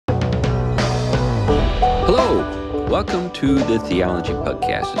Welcome to the Theology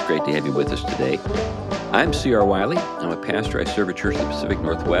Pugcast. It's great to have you with us today. I'm C.R. Wiley. I'm a pastor. I serve a church in the Pacific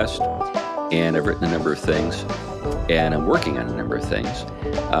Northwest, and I've written a number of things, and I'm working on a number of things.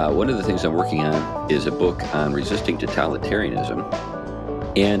 One of the things I'm working on is a book on resisting totalitarianism,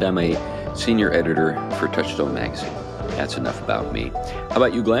 and I'm a senior editor for Touchstone Magazine. That's enough about me. How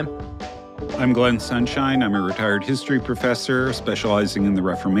about you, Glenn? I'm Glenn Sunshine. I'm a retired history professor specializing in the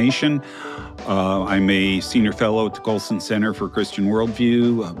Reformation. I'm a senior fellow at the Colson Center for Christian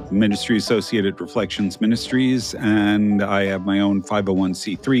Worldview, ministry associate at Reflections Ministries, and I have my own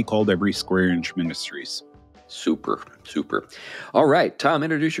 501c3 called Every Square Inch Ministries. Super. All right, Tom,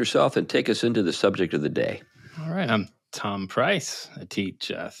 introduce yourself and take us into the subject of the day. All right, I'm Tom Price. I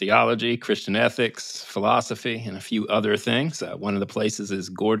teach theology, Christian ethics, philosophy, and a few other things. One of the places is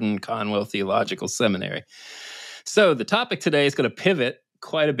Gordon Conwell Theological Seminary. So the topic today is going to pivot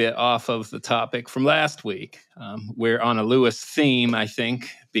quite a bit off of the topic from last week. We're on a Lewis theme, I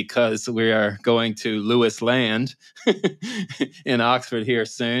think, because we are going to Lewis land in Oxford here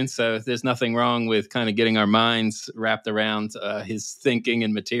soon. So there's nothing wrong with kind of getting our minds wrapped around his thinking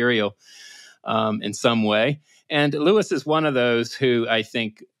and material in some way. And Lewis is one of those who I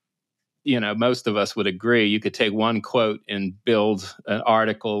think, most of us would agree. You could take one quote and build an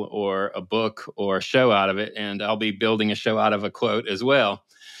article or a book or a show out of it, and I'll be building a show out of a quote as well.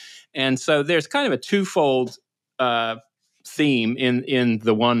 And so there's kind of a twofold theme in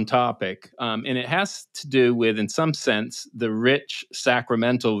the one topic, and it has to do with, in some sense, the rich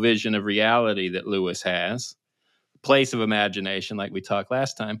sacramental vision of reality that Lewis has, place of imagination, like we talked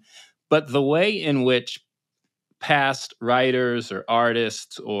last time, but the way in which past writers or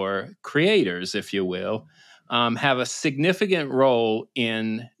artists or creators, if you will, have a significant role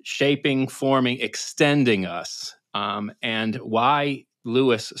in shaping, forming, extending us, and why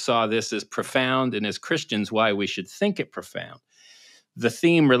Lewis saw this as profound, and as Christians, why we should think it profound. The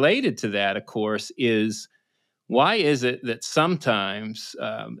theme related to that, of course, is why is it that sometimes,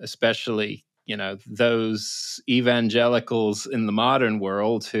 especially, those evangelicals in the modern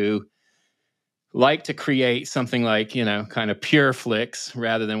world who like to create something like, kind of pure flicks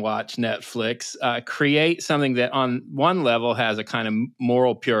rather than watch Netflix, create something that on one level has a kind of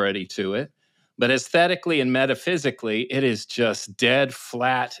moral purity to it, but aesthetically and metaphysically, it is just dead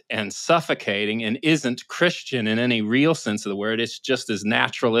flat and suffocating and isn't Christian in any real sense of the word. It's just as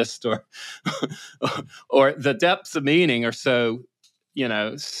naturalist or the depths of meaning are so,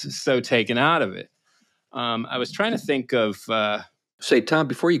 so taken out of it. I was trying to think of... Say, Tom,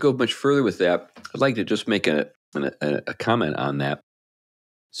 before you go much further with that, I'd like to just make a comment on that.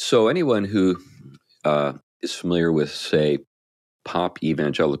 So anyone who is familiar with, say, pop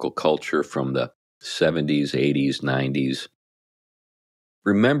evangelical culture from the 70s, 80s, 90s,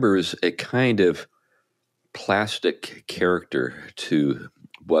 remembers a kind of plastic character to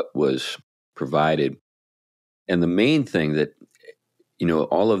what was provided. And the main thing that,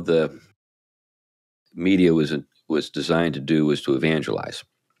 all of the media was designed to do was to evangelize.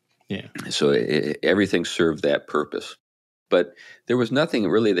 Yeah. So everything served that purpose. But there was nothing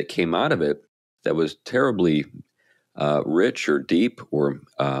really that came out of it that was terribly rich or deep or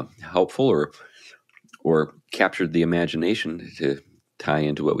helpful or captured the imagination, to tie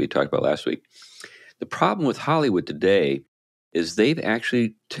into what we talked about last week. The problem with Hollywood today is they've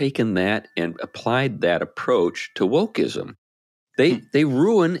actually taken that and applied that approach to wokeism. They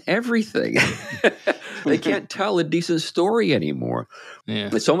ruin everything. They can't tell a decent story anymore. Yeah.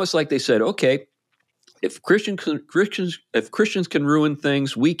 It's almost like they said, okay, if Christians can ruin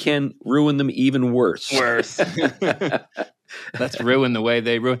things, we can ruin them even worse. Let's ruin the way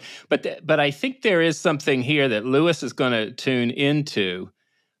they ruin. But I think there is something here that Lewis is going to tune into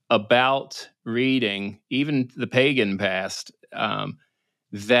about reading, even the pagan past,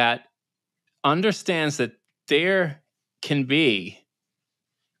 that understands that there can be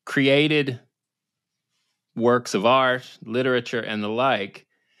created works of art, literature, and the like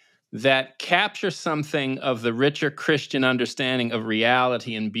that capture something of the richer Christian understanding of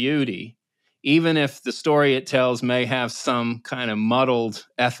reality and beauty, even if the story it tells may have some kind of muddled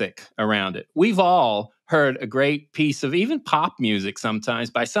ethic around it. We've all heard a great piece of even pop music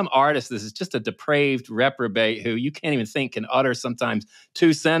sometimes by some artist. This is just a depraved reprobate who you can't even think can utter sometimes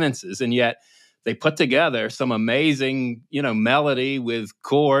two sentences, and yet they put together some amazing, melody with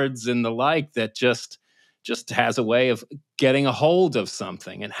chords and the like that just has a way of getting a hold of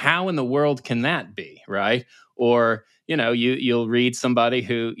something. And how in the world can that be, right? Or, you'll read somebody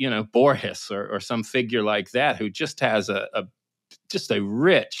who, Borges or some figure like that, who just has a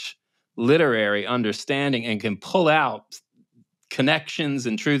rich literary understanding and can pull out connections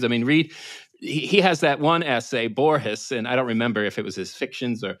and truths. I mean, read he has that one essay, Borges, and I don't remember if it was his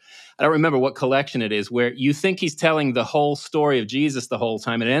fictions or I don't remember what collection it is, where you think he's telling the whole story of Jesus the whole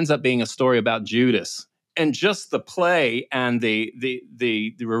time, and it ends up being a story about Judas. And just the play and the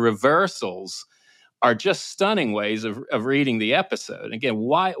reversals are just stunning ways of reading the episode. Again,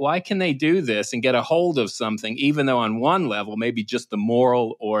 why can they do this and get a hold of something, even though on one level, maybe just the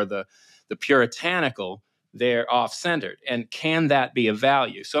moral or the puritanical, they're off-centered? And can that be of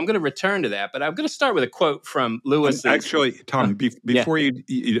value? So I'm going to return to that, but I'm going to start with a quote from Lewis. Actually, Tom, before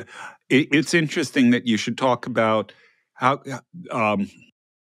it's interesting that you should talk about how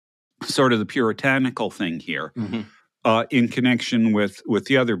sort of the puritanical thing here. Mm-hmm. In connection with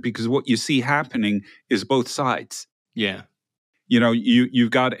the other, because what you see happening is both sides. Yeah.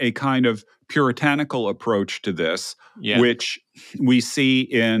 You've got a kind of puritanical approach to this, which we see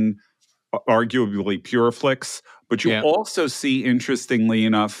in arguably Pureflix, but you also see, interestingly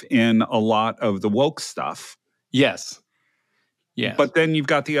enough, in a lot of the woke stuff. Yes. Yeah. But then you've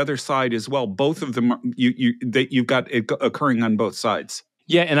got the other side as well. Both of them, you've got it occurring on both sides.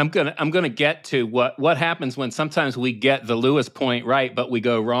 Yeah, and I'm gonna get to what happens when sometimes we get the Lewis point right, but we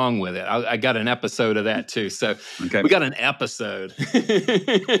go wrong with it. I got an episode of that too. So we got an episode.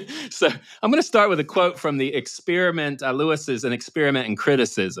 So I'm going to start with a quote from the experiment. Lewis's An Experiment in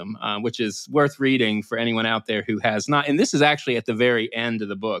Criticism, which is worth reading for anyone out there who has not. And this is actually at the very end of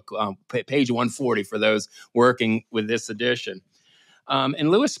the book, page 140 for those working with this edition. And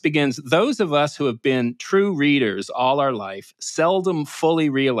Lewis begins, those of us who have been true readers all our life seldom fully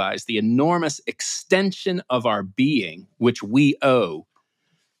realize the enormous extension of our being, which we owe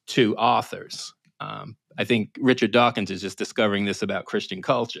to authors. I think Richard Dawkins is just discovering this about Christian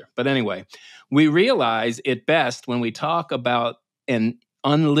culture. But anyway, we realize it best when we talk about an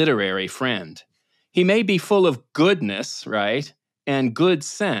unliterary friend. He may be full of goodness, right, and good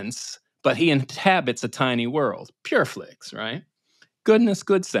sense, but he inhabits a tiny world. Pureflix, right? Goodness,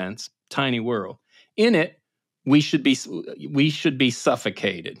 good sense, tiny world. In it, we should be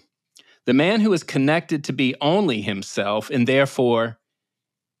suffocated. The man who is connected to be only himself and therefore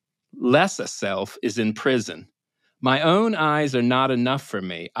less a self is in prison. My own eyes are not enough for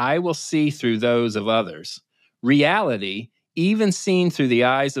me. I will see through those of others. Reality, even seen through the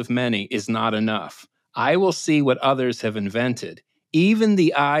eyes of many, is not enough. I will see what others have invented. Even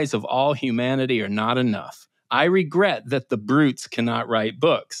the eyes of all humanity are not enough. I regret that the brutes cannot write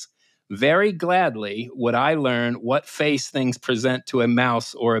books. Very gladly would I learn what face things present to a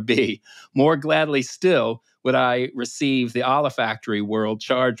mouse or a bee. More gladly still would I receive the olfactory world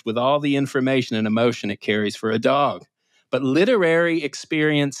charged with all the information and emotion it carries for a dog. But literary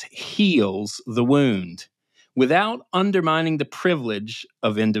experience heals the wound without undermining the privilege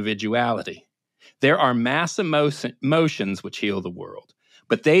of individuality. There are mass emotions which heal the world,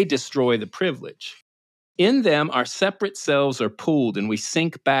 but they destroy the privilege. In them, our separate selves are pooled and we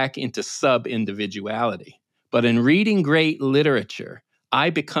sink back into sub-individuality. But in reading great literature, I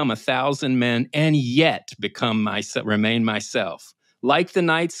become 1,000 men and yet remain myself. Like the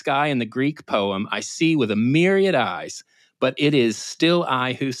night sky in the Greek poem, I see with a myriad eyes, but it is still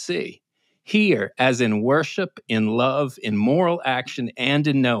I who see. Here, as in worship, in love, in moral action, and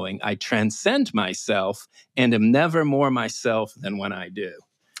in knowing, I transcend myself and am never more myself than when I do.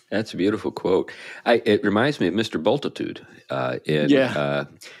 That's a beautiful quote. It reminds me of Mr. Bultitude.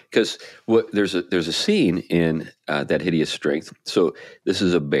 Because there's a scene in That Hideous Strength. So this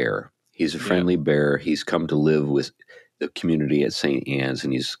is a bear. He's a friendly bear. He's come to live with the community at St. Anne's,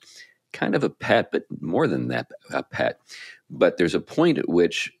 and he's kind of a pet, but more than that, a pet. But there's a point at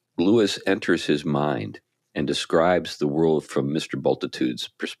which Lewis enters his mind and describes the world from Mr. Bultitude's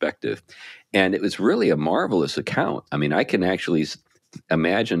perspective. And it was really a marvelous account. I mean, I can actually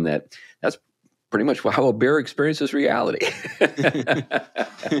imagine that's pretty much how a bear experiences reality.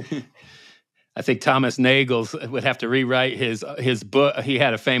 I think Thomas Nagels would have to rewrite his book. He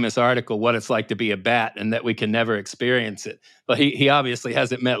had a famous article, What It's Like to Be a Bat, and that we can never experience it. But he obviously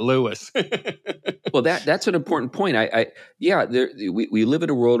hasn't met Lewis. Well, that's an important point. We live in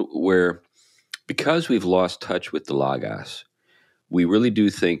a world where, because we've lost touch with the Logos, we really do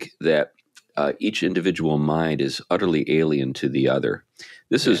think that each individual mind is utterly alien to the other.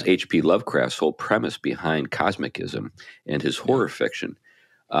 This is H.P. Lovecraft's whole premise behind cosmicism and his horror fiction.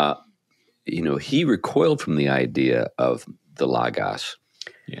 He recoiled from the idea of the Logos,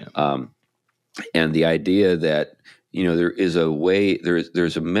 and the idea that there is a way,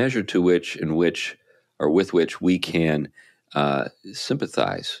 there's a measure with which we can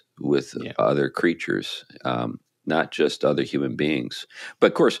sympathize with other creatures. not just other human beings. But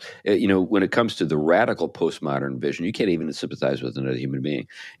of course, when it comes to the radical postmodern vision, you can't even sympathize with another human being.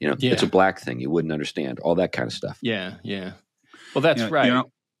 It's a black thing. You wouldn't understand all that kind of stuff. Yeah. Well, that's right.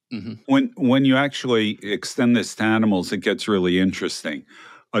 When you actually extend this to animals, it gets really interesting.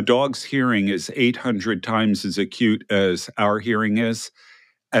 A dog's hearing is 800 times as acute as our hearing is,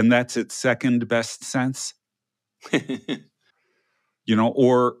 and that's its second best sense. We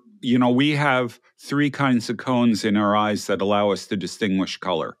have 3 kinds of cones in our eyes that allow us to distinguish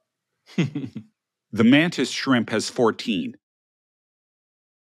color. The mantis shrimp has 14.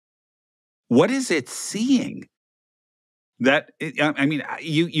 What is it seeing?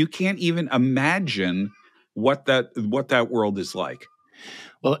 You can't even imagine what that world is like.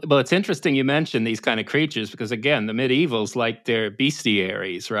 Well, it's interesting you mentioned these kind of creatures because, again, the medievals like their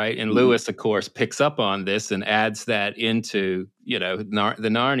bestiaries, right? And Lewis, of course, picks up on this and adds that into, the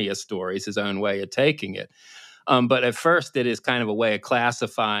Narnia stories, his own way of taking it. But at first, it is kind of a way of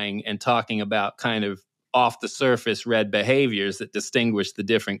classifying and talking about kind of off-the-surface red behaviors that distinguish the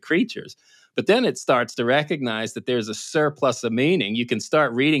different creatures. But then it starts to recognize that there's a surplus of meaning. You can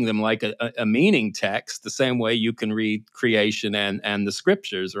start reading them like a meaning text, the same way you can read creation and the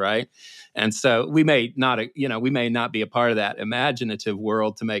scriptures, right? And so we may not be a part of that imaginative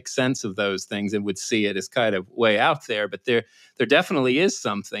world to make sense of those things and would see it as kind of way out there. But there definitely is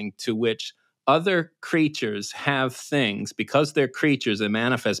something to which other creatures have things, because they're creatures and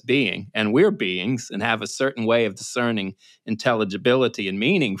manifest being, and we're beings and have a certain way of discerning intelligibility and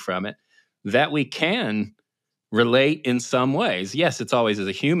meaning from it, that we can relate in some ways. Yes, it's always as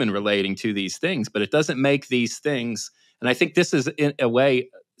a human relating to these things, but it doesn't make these things, and I think this is in a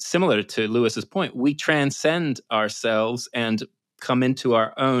way similar to Lewis's point, we transcend ourselves and come into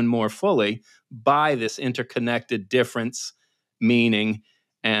our own more fully by this interconnected difference, meaning,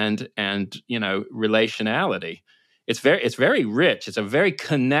 and relationality. It's very rich. It's a very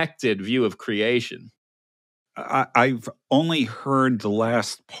connected view of creation. I've only heard the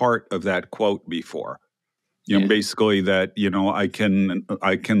last part of that quote before. Basically that,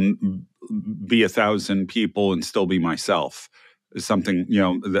 I can be 1,000 people and still be myself, something,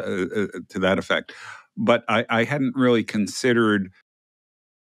 to that effect. But I hadn't really considered,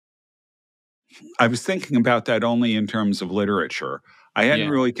 I was thinking about that only in terms of literature. I hadn't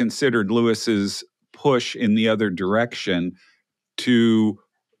really considered Lewis's push in the other direction to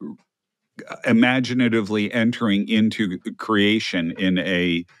imaginatively entering into creation in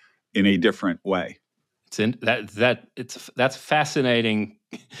a different way. That's fascinating.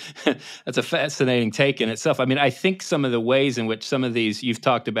 That's a fascinating take in itself. I mean, I think some of the ways in which some of these you've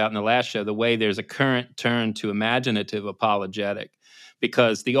talked about in the last show, the way there's a current turn to imaginative apologetic,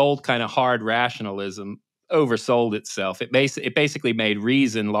 because the old kind of hard rationalism oversold itself. It basically made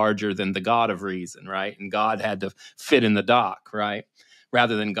reason larger than the God of reason, right? And God had to fit in the dock, right?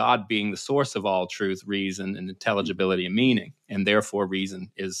 Rather than God being the source of all truth, reason, and intelligibility and meaning. And therefore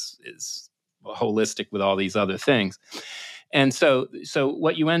reason is holistic with all these other things. And so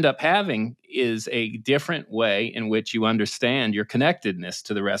what you end up having is a different way in which you understand your connectedness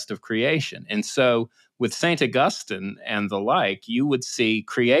to the rest of creation. And so with St. Augustine and the like, you would see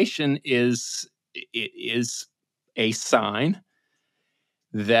creation is a sign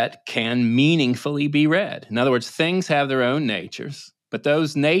that can meaningfully be read. In other words, things have their own natures, but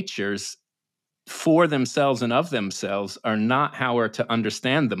those natures for themselves and of themselves are not how we're to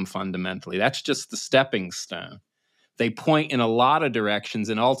understand them fundamentally. That's just the stepping stone. They point in a lot of directions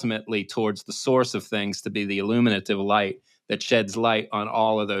and ultimately towards the source of things to be the illuminative light that sheds light on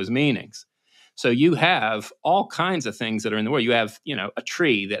all of those meanings. So you have all kinds of things that are in the world. You have, a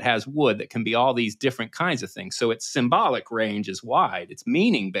tree that has wood that can be all these different kinds of things. So its symbolic range is wide. Its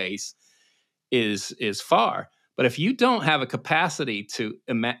meaning base is far. But if you don't have a capacity to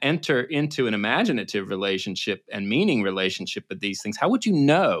enter into an imaginative relationship and meaning relationship with these things, how would you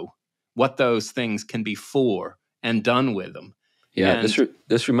know what those things can be for and done with them? Yeah,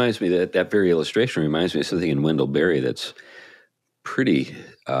 this reminds me, that very illustration reminds me of something in Wendell Berry that's pretty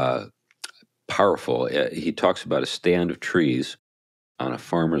powerful. He talks about a stand of trees on a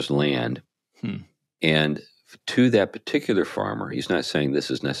farmer's land. And to that particular farmer, he's not saying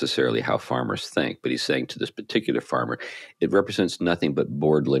this is necessarily how farmers think, but he's saying to this particular farmer, it represents nothing but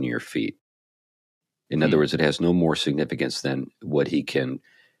bored linear feet. In other words, it has no more significance than what he can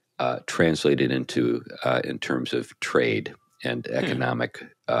translate it into in terms of trade and economic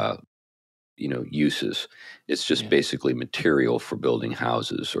uses. It's just basically material for building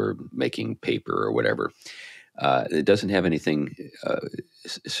houses or making paper or whatever. It doesn't have anything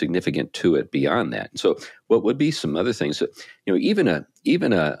significant to it beyond that. So, what would be some other things that, even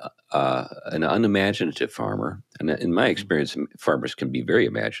an unimaginative farmer, and in my experience, farmers can be very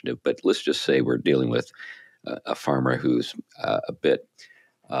imaginative. But let's just say we're dealing with a farmer who's a bit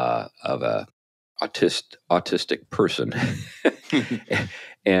of a autistic person,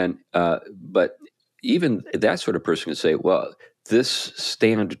 and but even that sort of person can say, well, this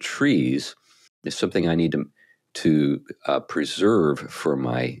stand of trees is something I need to preserve for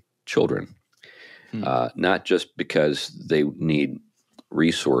my children, not just because they need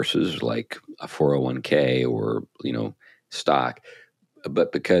resources like a 401k or stock,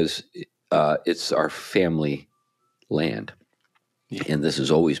 but because it's our family land. Yeah. And this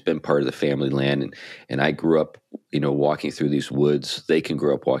has always been part of the family land. And I grew up, walking through these woods. They can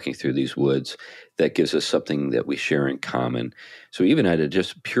grow up walking through these woods. That gives us something that we share in common. So even at a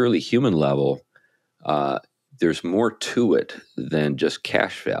just purely human level, there's more to it than just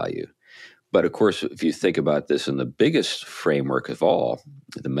cash value. But of course, if you think about this in the biggest framework of all,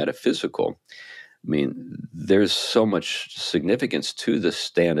 the metaphysical, I mean, there's so much significance to the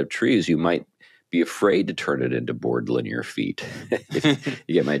stand of trees. You might be afraid to turn it into bored linear feet. You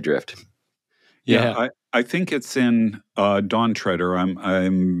get my drift. Yeah, I think it's in Dawn Treader. I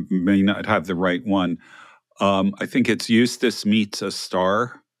may not have the right one. I think it's Eustace meets a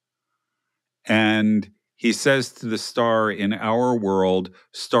star, and he says to the star, in our world,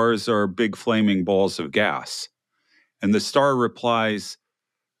 stars are big flaming balls of gas. And the star replies,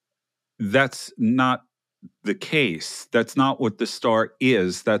 that's not the case. That's not what the star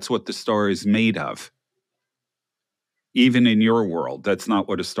is. That's what the star is made of. Even in your world, that's not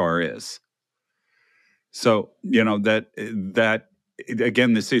what a star is. So, that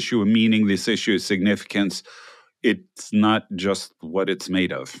again, this issue of meaning, this issue of significance, it's not just what it's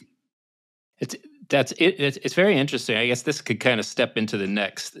made of. It's very interesting. I guess this could kind of step into the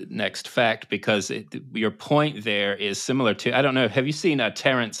next fact, because your point there is similar to, I don't know, have you seen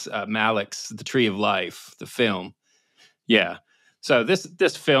Terrence Malick's The Tree of Life, the film? Yeah. So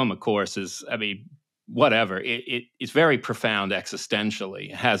this film, of course, is, whatever. It's very profound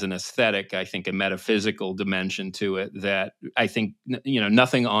existentially. It has an aesthetic, I think, a metaphysical dimension to it that I think,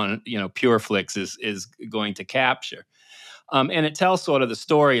 nothing on, PureFlix is going to capture. And it tells sort of the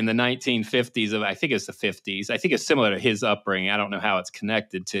story in the 1950s of, I think it's the 50s. I think it's similar to his upbringing. I don't know how it's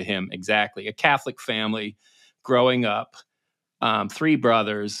connected to him exactly. A Catholic family growing up, 3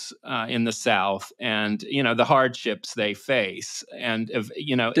 brothers in the South, and the hardships they face, and and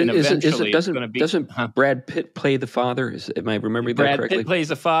eventually it's going to be. Doesn't Brad Pitt play the father? Am I remembering that correctly? Brad Pitt plays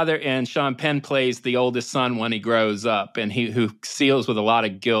the father, and Sean Penn plays the oldest son when he grows up, and who deals with a lot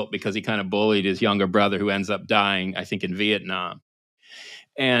of guilt because he kind of bullied his younger brother, who ends up dying, I think, in Vietnam.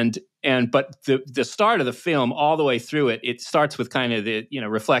 But the start of the film, all the way through it starts with kind of the,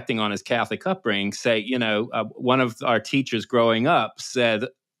 reflecting on his Catholic upbringing. Say, one of our teachers growing up said,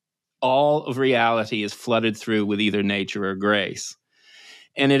 all of reality is flooded through with either nature or grace.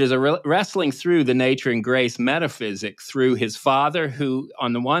 And it is a wrestling through the nature and grace metaphysic through his father, who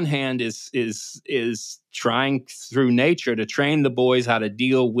on the one hand is trying through nature to train the boys how to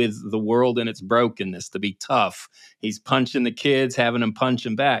deal with the world and its brokenness, to be tough. He's punching the kids, having them punch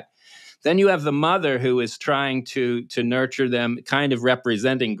him back. Then you have the mother who is trying to nurture them, kind of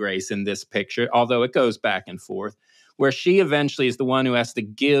representing grace in this picture, although it goes back and forth, where she eventually is the one who has to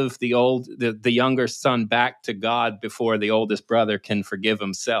give the younger son back to God before the oldest brother can forgive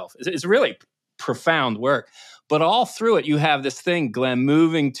himself. It's really profound work. But all through it, you have this thing, Glenn,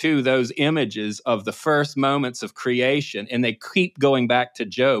 moving to those images of the first moments of creation, and they keep going back to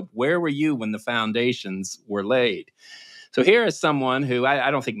Job. Where were you when the foundations were laid? So here is someone who I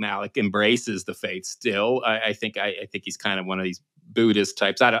don't think Malick embraces the faith still. I think he's kind of one of these Buddhist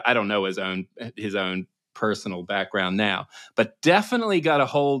types. I don't know his own personal background now, but definitely got a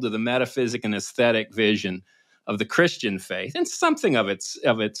hold of the metaphysic and aesthetic vision of the Christian faith, and something of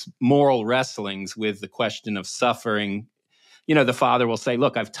its moral wrestlings with the question of suffering. The father will say,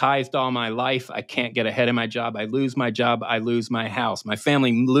 look, I've tithed all my life. I can't get ahead in my job. I lose my job. I lose my house. My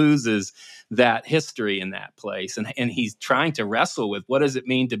family loses that history in that place. And he's trying to wrestle with, what does it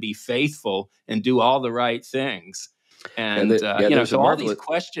mean to be faithful and do all the right things? And, so all these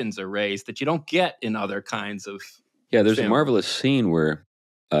questions are raised that you don't get in other kinds of there's a marvelous scene where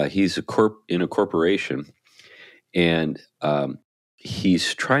he's in a corporation, and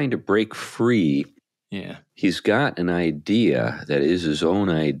he's trying to break free. Yeah. He's got an idea that is his own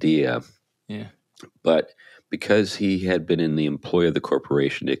idea. Yeah. But because he had been in the employ of the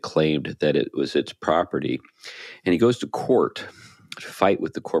corporation, it claimed that it was its property. And he goes to court to fight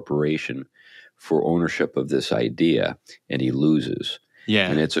with the corporation for ownership of this idea, and he loses.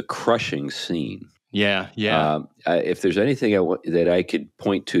 Yeah. And it's a crushing scene. Yeah. If there's anything that I could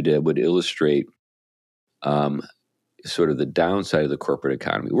point to that would illustrate sort of the downside of the corporate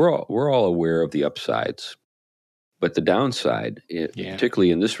economy, we're all aware of the upsides, but the downside, particularly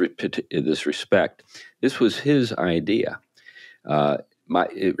in this respect, this was his idea.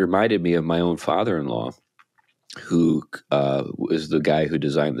 It reminded me of my own father-in-law, who was the guy who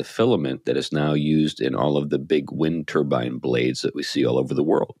designed the filament that is now used in all of the big wind turbine blades that we see all over the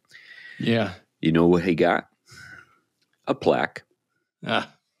world. Yeah. You know what he got? A plaque.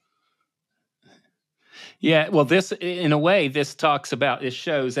 Yeah, well, this, in a way, this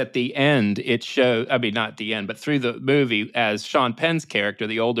shows at the end, not the end, but through the movie, as Sean Penn's character,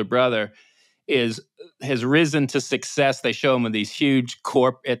 the older brother, has risen to success. They show him with these huge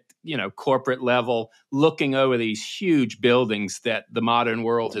corporate level, looking over these huge buildings that the modern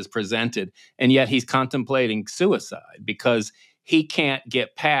world has presented, and yet he's contemplating suicide because he can't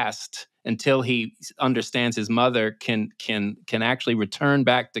get past until he understands his mother can actually return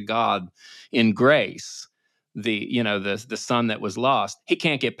back to God in grace. The son that was lost, he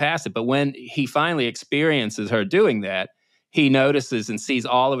can't get past it. But when he finally experiences her doing that, he notices and sees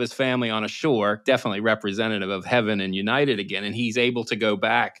all of his family on a shore, definitely representative of heaven and united again, and he's able to go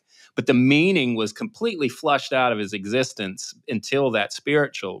back. But the meaning was completely flushed out of his existence until that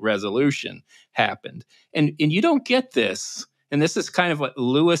spiritual resolution happened. And you don't get this, and this is kind of what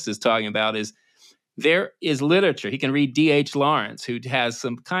Lewis is talking about, is there is literature. He can read D.H. Lawrence, who has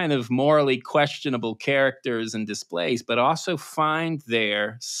some kind of morally questionable characters and displays, but also find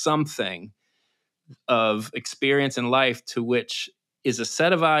there something of experience in life to which is a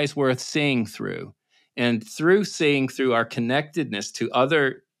set of eyes worth seeing through. And through seeing through our connectedness to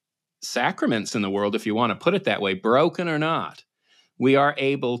other sacraments in the world, if you want to put it that way, broken or not, we are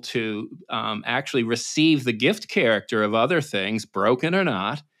able to actually receive the gift character of other things, broken or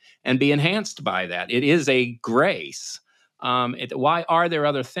not, and be enhanced by that. It is a grace. Why are there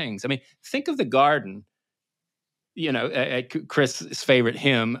other things? I mean, think of the garden. Chris's favorite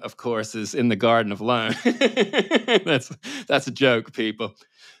hymn, of course, is "In the Garden Alone." That's a joke, people.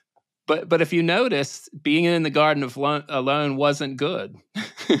 But if you notice, being in the garden alone wasn't good.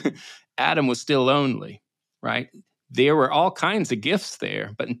 Adam was still lonely, right? There were all kinds of gifts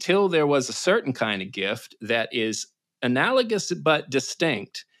there, but until there was a certain kind of gift that is analogous but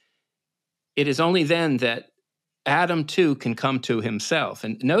distinct, it is only then that Adam, too, can come to himself.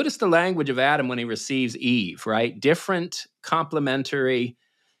 And notice the language of Adam when he receives Eve, right? Different, complementary.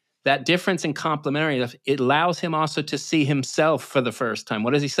 That difference in complementary, it allows him also to see himself for the first time.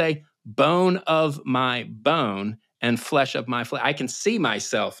 What does he say? Bone of my bone and flesh of my flesh. I can see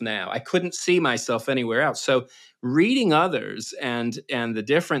myself now. I couldn't see myself anywhere else. So reading others and the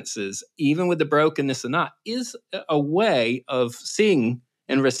differences, even with the brokenness or not, is a way of seeing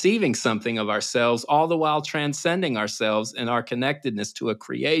and receiving something of ourselves, all the while transcending ourselves and our connectedness to a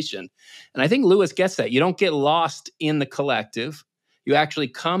creation. And I think Lewis gets that. You don't get lost in the collective. You actually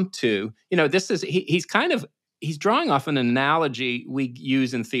come to, he's drawing off an analogy we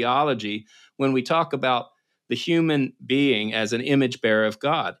use in theology when we talk about the human being as an image bearer of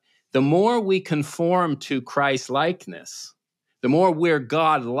God. The more we conform to Christ's likeness, the more we're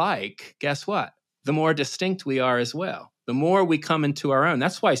God-like, guess what? The more distinct we are as well. The more we come into our own.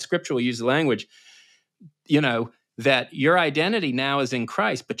 That's why Scripture will use the language, that your identity now is in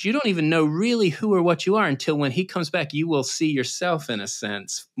Christ, but you don't even know really who or what you are until when he comes back, you will see yourself in a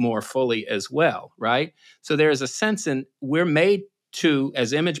sense more fully as well, right? So there is a sense in we're made to,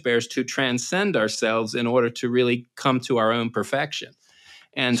 as image bearers, to transcend ourselves in order to really come to our own perfection.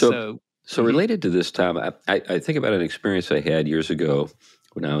 And so related to this, Tom, I think about an experience I had years ago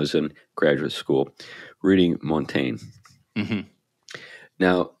when I was in graduate school reading Montaigne. Mm-hmm.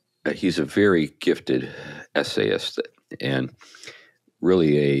 Now, he's a very gifted essayist and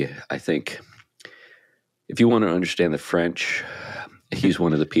really I think, if you want to understand the French, he's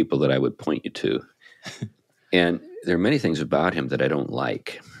one of the people that I would point you to. And there are many things about him that I don't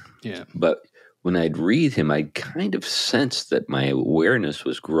like. Yeah. But when I'd read him, I kind of sensed that my awareness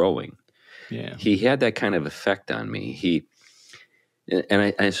was growing. Yeah. He had that kind of effect on me.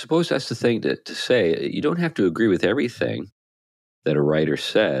 I suppose that's the thing to say. You don't have to agree with everything that a writer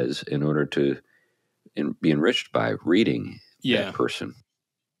says in order to be enriched by reading that person.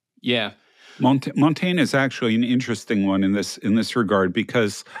 Yeah. Montaigne is actually an interesting one in this regard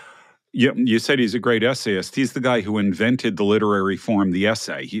because you said he's a great essayist. He's the guy who invented the literary form, the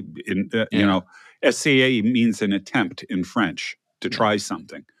essay. Essayer means an attempt in French to try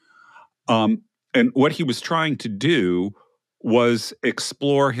something. And what he was trying to do was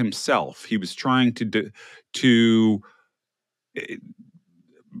explore himself. He was trying to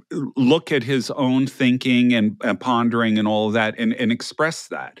look at his own thinking and pondering and all of that, and express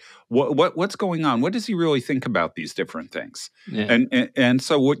that. What's going on? What does he really think about these different things? Yeah. And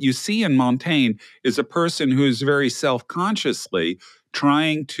so what you see in Montaigne is a person who is very self-consciously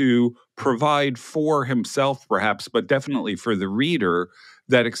trying to provide for himself, perhaps, but definitely for the reader,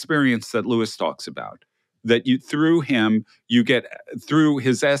 that experience that Lewis talks about. That through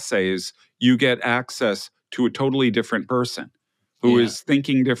his essays, you get access to a totally different person who is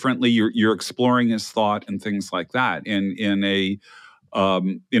thinking differently. You're exploring his thought and things like that in a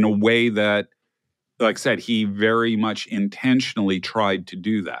way that, like I said, he very much intentionally tried to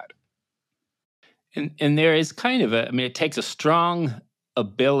do that. And there is kind of it takes a strong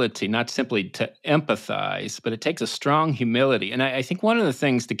ability, not simply to empathize, but it takes a strong humility. And I think one of the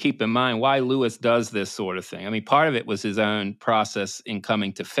things to keep in mind why Lewis does this sort of thing, part of it was his own process in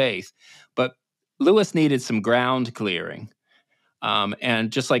coming to faith, but Lewis needed some ground clearing.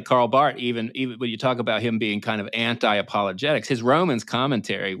 And just like Karl Barth, even when you talk about him being kind of anti-apologetics, his Romans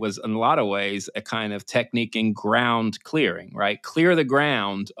commentary was in a lot of ways a kind of technique in ground clearing, right? Clear the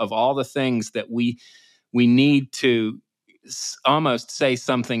ground of all the things that we need to almost say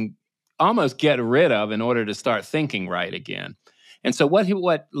something, almost get rid of in order to start thinking right again. And so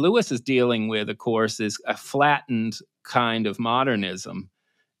what Lewis is dealing with, of course, is a flattened kind of modernism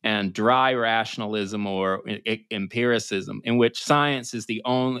and dry rationalism or empiricism, in which science has the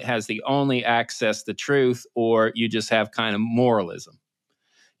only access to truth, or you just have kind of moralism,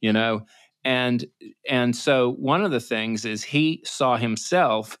 And so one of the things is he saw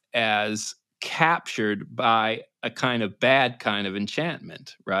himself as captured by a kind of bad kind of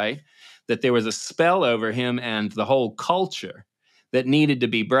enchantment, right? That there was a spell over him and the whole culture that needed to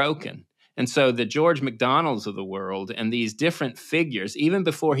be broken. And so the George MacDonalds of the world and these different figures, even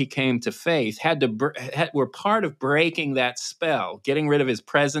before he came to faith, were part of breaking that spell, getting rid of his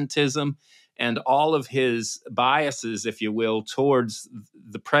presentism and all of his biases, if you will, towards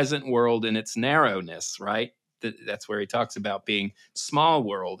the present world in its narrowness, right? That's where he talks about being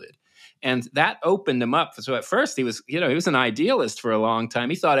small-worlded. And that opened him up. So at first he was an idealist for a long time.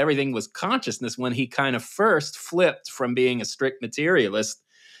 He thought everything was consciousness when he kind of first flipped from being a strict materialist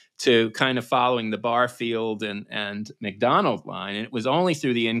to kind of following the Barfield and MacDonald line. And it was only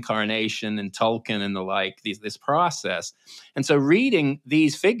through the Incarnation and Tolkien and the like, this process. And so reading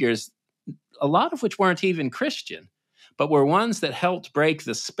these figures, a lot of which weren't even Christian, but were ones that helped break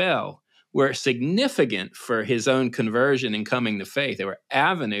the spell, were significant for his own conversion and coming to faith. They were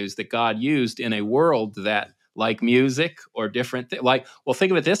avenues that God used in a world that, like music or different think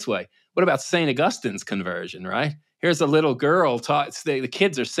of it this way. What about St. Augustine's conversion, right? Here's a little girl the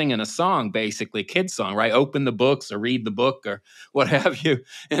kids are singing a song, basically, kid's song, right? Open the books or read the book or what have you.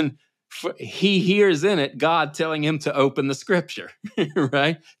 And he hears in it God telling him to open the scripture,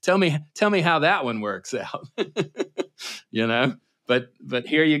 right? Tell me how that one works out, But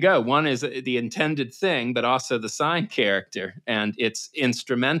here you go. One is the intended thing, but also the sign character and its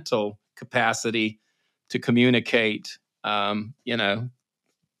instrumental capacity to communicate,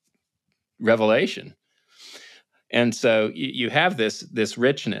 revelation. And so you have this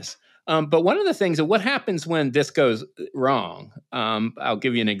richness. But one of the things, what happens when this goes wrong? I'll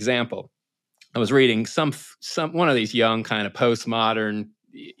give you an example. I was reading one of these young kind of postmodern,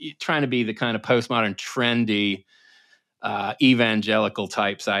 trying to be the kind of postmodern trendy evangelical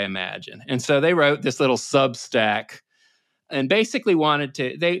types, I imagine. And so they wrote this little Substack and basically wanted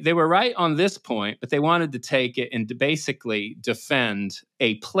to, they were right on this point, but they wanted to take it and to basically defend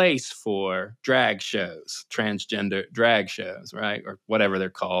a place for drag shows, transgender drag shows, right? Or whatever they're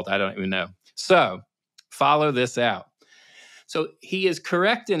called. I don't even know. So follow this out. So he is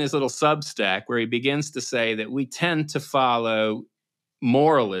correct in his little Substack where he begins to say that we tend to follow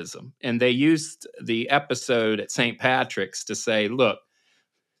moralism. And they used the episode at St. Patrick's to say, look,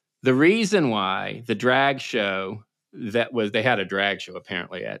 the reason why the drag show they had a drag show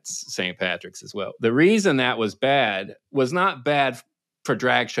apparently at St. Patrick's as well. The reason that was bad was not bad for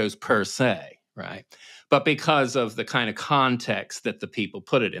drag shows per se, right? But because of the kind of context that the people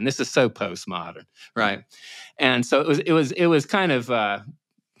put it in. This is so postmodern, right? And so it was kind of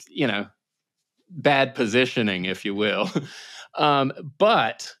bad positioning, if you will.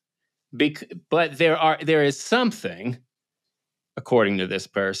 But there is something, according to this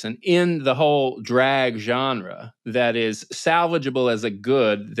person, in the whole drag genre that is salvageable as a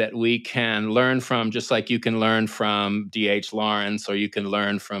good that we can learn from, just like you can learn from D.H. Lawrence or you can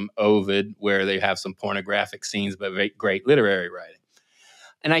learn from Ovid, where they have some pornographic scenes but great literary writing.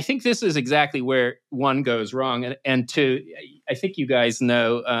 And I think this is exactly where one goes wrong. I think you guys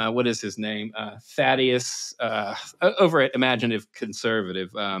know, what is his name? Thaddeus, over at Imaginative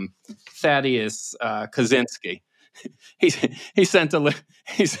Conservative, Thaddeus Kaczynski. He sent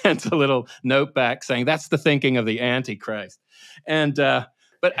a little note back saying that's the thinking of the Antichrist. And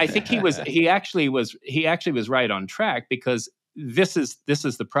but I think he actually was right on track, because this is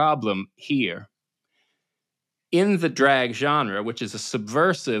the problem here. In the drag genre, which is a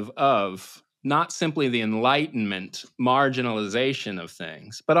subversive of not simply the Enlightenment marginalization of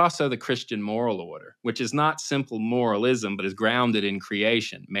things, but also the Christian moral order, which is not simple moralism, but is grounded in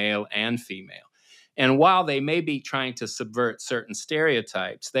creation, male and female. And while they may be trying to subvert certain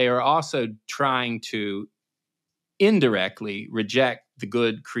stereotypes, they are also trying to indirectly reject the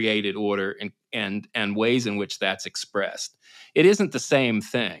good created order and ways in which that's expressed. It isn't the same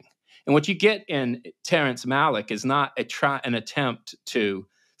thing. And what you get in Terrence Malick is not an attempt to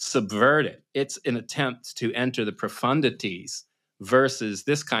subvert it. It's an attempt to enter the profundities, versus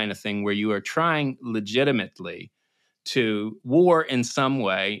this kind of thing where you are trying legitimately to war in some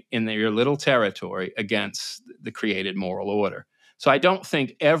way in your little territory against the created moral order. So I don't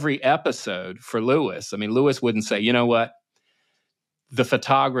think every episode for Lewis, I mean, Lewis wouldn't say, you know what, the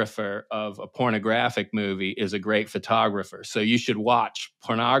photographer of a pornographic movie is a great photographer, so you should watch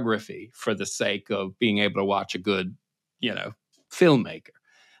pornography for the sake of being able to watch a good, filmmaker.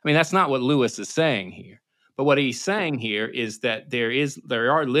 I mean, that's not what Lewis is saying here. But what he's saying here is that there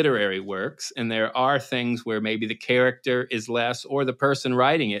are literary works, and there are things where maybe the character is less, or the person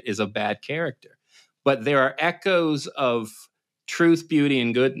writing it is a bad character. But there are echoes of truth, beauty,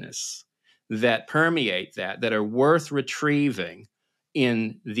 and goodness that permeate that are worth retrieving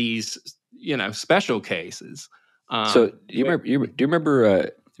in these, special cases. So do you remember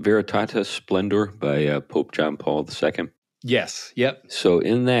Veritatis Splendor by Pope John Paul II? Yes. Yep. So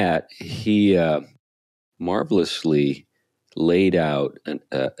in that, he marvelously laid out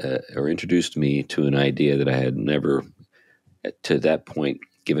or introduced me to an idea that I had never, to that point,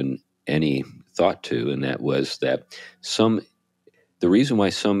 given any thought to, and that was that the reason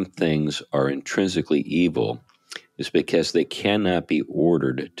why some things are intrinsically evil is because they cannot be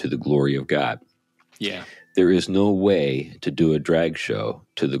ordered to the glory of God. Yeah. There is no way to do a drag show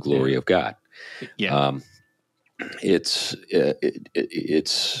to the glory of God. Yeah. It's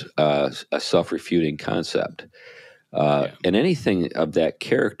a self-refuting concept. And anything of that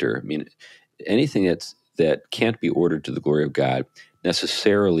character, I mean, anything that can't be ordered to the glory of God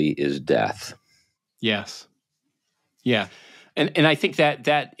necessarily is death. Yes. Yeah. And I think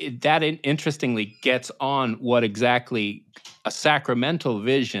that interestingly gets on what exactly a sacramental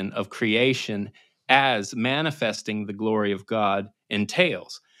vision of creation as manifesting the glory of God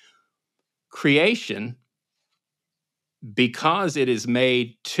entails. Creation, because it is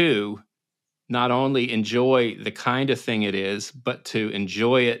made to not only enjoy the kind of thing it is, but to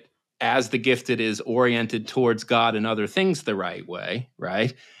enjoy it as the gift it is, oriented towards God and other things the right way,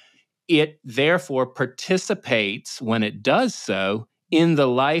 right? It therefore participates, when it does so, in the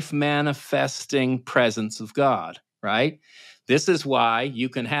life-manifesting presence of God, right? This is why you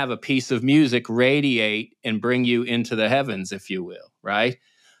can have a piece of music radiate and bring you into the heavens, if you will, right?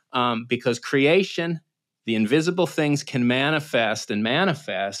 Because creation, the invisible things can manifest,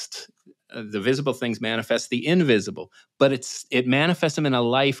 the visible things manifest the invisible, but it manifests them in a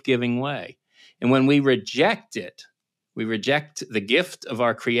life-giving way. And when we reject it, we reject the gift of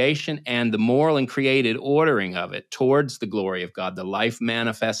our creation and the moral and created ordering of it towards the glory of God, the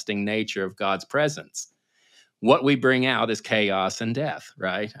life-manifesting nature of God's presence. What we bring out is chaos and death,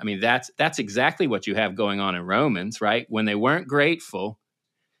 right? I mean, that's exactly what you have going on in Romans, right? When they weren't grateful,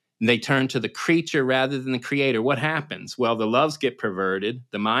 they turn to the creature rather than the creator. What happens? Well, the loves get perverted,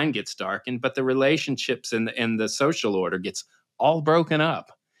 the mind gets darkened, but the relationships and the social order gets all broken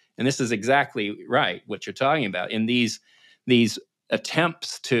up. And this is exactly right, what you're talking about. In these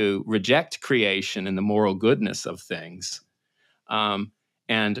attempts to reject creation and the moral goodness of things,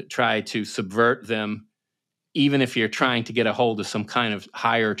 and try to subvert them, even if you're trying to get a hold of some kind of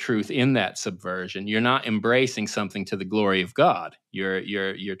higher truth in that subversion, you're not embracing something to the glory of God.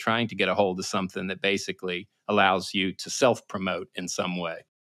 You're trying to get a hold of something that basically allows you to self-promote in some way.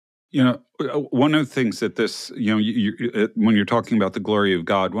 One of the things that this, when you're talking about the glory of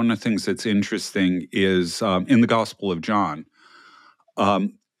God, one of the things that's interesting is in the Gospel of John,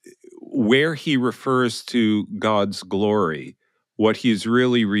 where he refers to God's glory, what he's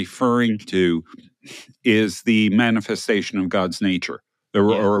really referring to is the manifestation of God's nature,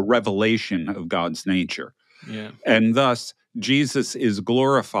 or a revelation of God's nature. Yeah. And thus, Jesus is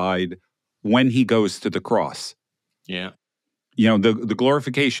glorified when he goes to the cross. Yeah. the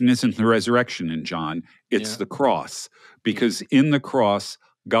glorification isn't the resurrection in John, it's the cross. Because in the cross,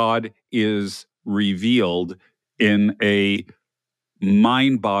 God is revealed in a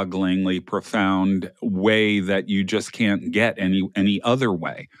mind-bogglingly profound way that you just can't get any other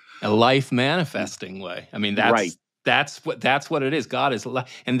way. A life manifesting way. I mean, Right. that's what it is. God is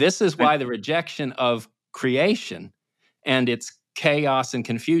life. And this is why the rejection of creation and its chaos and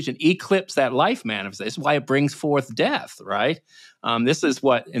confusion eclipse that life manifestation. This is why it brings forth death, right? This is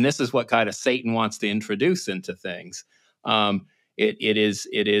what kind of Satan wants to introduce into things.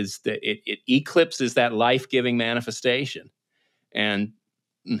 It eclipses that life-giving manifestation. And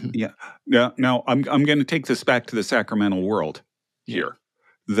Now I'm going to take this back to the sacramental world here.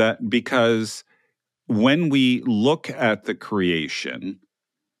 That because when we look at the creation,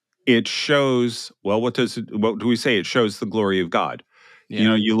 it shows, well, what do we say? It shows the glory of God.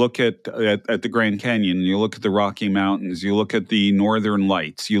 Yeah. You look at the Grand Canyon, you look at the Rocky Mountains, you look at the Northern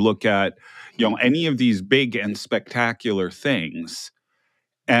Lights, you look at, any of these big and spectacular things.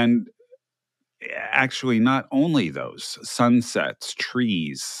 And actually, not only those, sunsets,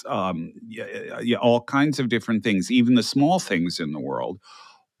 trees, all kinds of different things, even the small things in the world,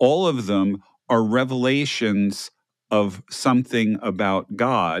 all of them are revelations of something about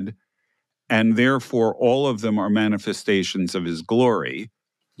God, and therefore all of them are manifestations of his glory.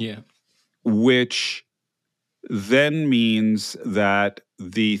 Yeah. Which then means that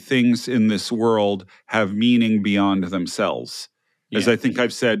the things in this world have meaning beyond themselves. As I think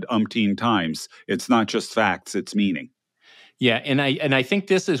I've said umpteen times, it's not just facts, it's meaning. Yeah, and I think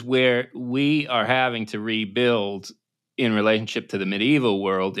this is where we are having to rebuild in relationship to the medieval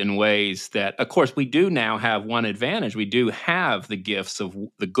world in ways that, of course, we do now have one advantage. We do have the gifts of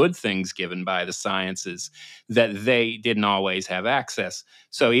the good things given by the sciences that they didn't always have access.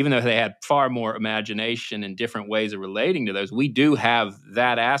 So even though they had far more imagination and different ways of relating to those, we do have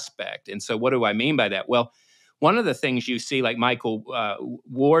that aspect. And so what do I mean by that? Well, one of the things you see, like Michael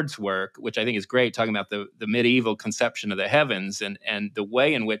Ward's work, which I think is great, talking about the medieval conception of the heavens and the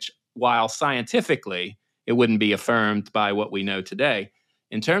way in which, while scientifically it wouldn't be affirmed by what we know today,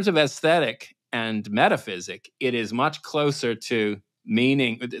 in terms of aesthetic and metaphysic, it is much closer to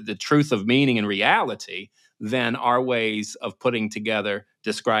meaning, the truth of meaning and reality, than our ways of putting together,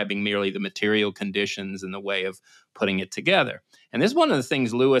 describing merely the material conditions and the way of putting it together. And this is one of the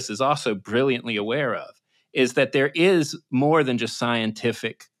things Lewis is also brilliantly aware of, is that there is more than just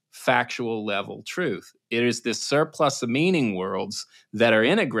scientific, factual level truth. It is this surplus of meaning worlds that are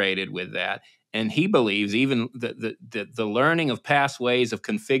integrated with that. And he believes even the learning of past ways of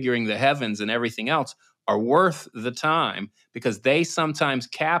configuring the heavens and everything else are worth the time, because they sometimes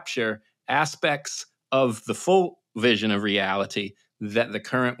capture aspects of the full vision of reality that the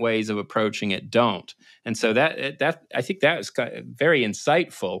current ways of approaching it don't. And so that I think that is very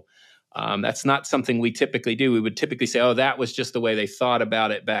insightful. That's not something we typically do. We would typically say, oh, that was just the way they thought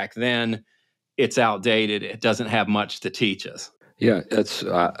about it back then. It's outdated. It doesn't have much to teach us. Yeah, that's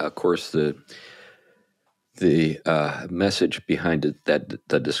of course the message behind it, that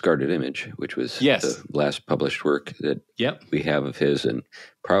the discarded image, which was the last published work that we have of his, and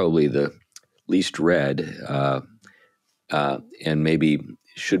probably the least read, and maybe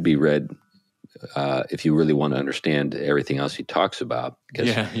should be read if you really want to understand everything else he talks about.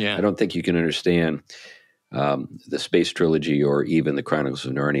 Because I don't think you can understand the Space Trilogy or even the Chronicles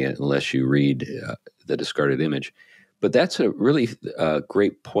of Narnia unless you read the discarded image. But that's a really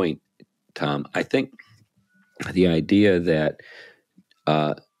great point, Tom. I think the idea that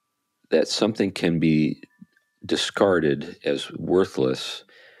that something can be discarded as worthless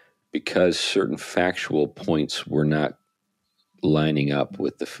because certain factual points were not lining up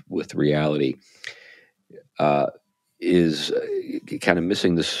with reality is kind of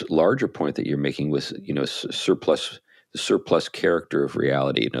missing this larger point that you're making with the surplus character of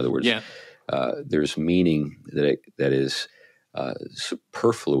reality. In other words, there's meaning that is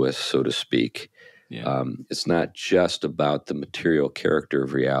superfluous, so to speak. It's not just about the material character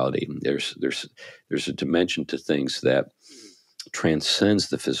of reality. There's a dimension to things that transcends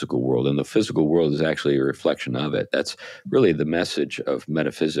the physical world, and the physical world is actually a reflection of it. That's really the message of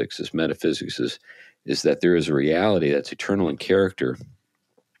metaphysics. Is that there is a reality that's eternal in character,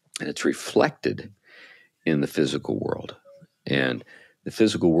 and it's reflected in the physical world. And the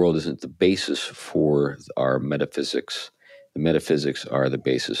physical world isn't the basis for our metaphysics. The metaphysics are the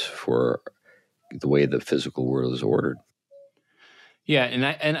basis for the way the physical world is ordered. Yeah,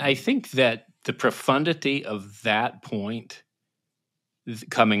 and I think that the profundity of that point,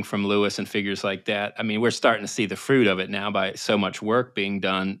 coming from Lewis and figures like that, I mean, we're starting to see the fruit of it now by so much work being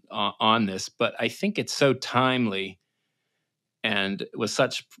done on this, but I think it's so timely And with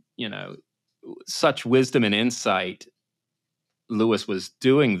such, such wisdom and insight, Lewis was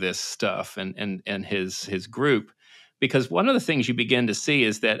doing this stuff and his group, because one of the things you begin to see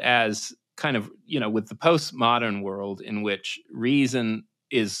is that as kind of, with the postmodern world in which reason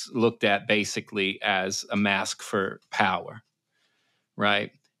is looked at basically as a mask for power,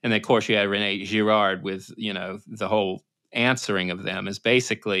 right? And of course you had Rene Girard with, the whole answering of them is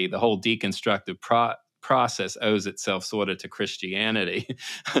basically the whole deconstructive process owes itself sort of to Christianity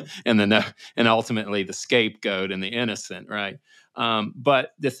and ultimately the scapegoat and the innocent, right?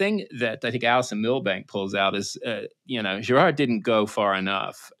 But the thing that I think Alison Milbank pulls out is, Girard didn't go far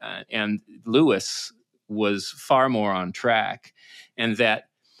enough, and Lewis was far more on track, and that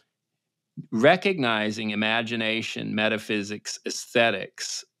recognizing imagination, metaphysics,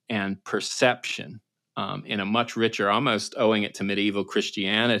 aesthetics, and perception in a much richer, almost owing it to medieval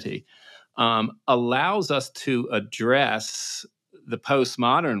Christianity, allows us to address the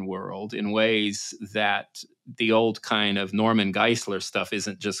postmodern world in ways that the old kind of Norman Geisler stuff is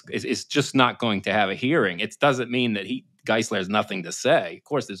just not going to have a hearing. It doesn't mean that Geisler has nothing to say. Of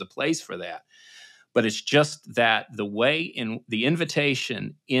course, there's a place for that. But it's just that the way in the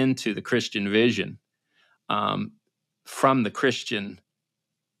invitation into the Christian vision from the Christian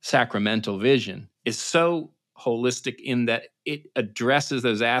sacramental vision is so holistic in that it addresses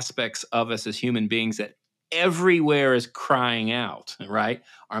those aspects of us as human beings that everywhere is crying out, right?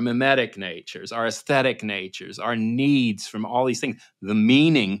 Our mimetic natures, our aesthetic natures, our needs from all these things, the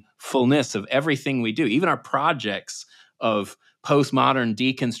meaningfulness of everything we do, even our projects of postmodern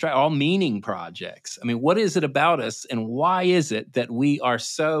deconstruct, all meaning projects. I mean, what is it about us, and why is it that we are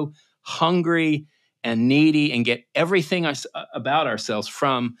so hungry and needy and get everything about ourselves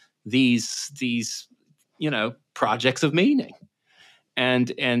from these projects of meaning?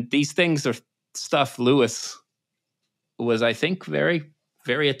 And these things are stuff Lewis was, I think, very,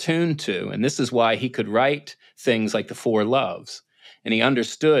 very attuned to. And this is why he could write things like the Four Loves. And he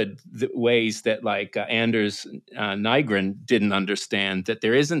understood the ways that, like Anders Nygren didn't understand, that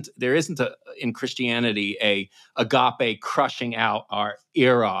there isn't in Christianity a agape crushing out our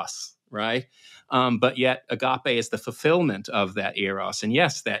eros, right? But yet agape is the fulfillment of that eros. And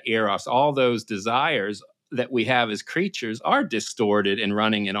yes, that eros, all those desires that we have as creatures are distorted and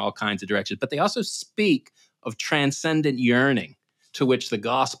running in all kinds of directions, but they also speak of transcendent yearning, to which the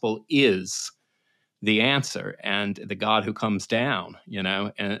gospel is the answer, and the God who comes down,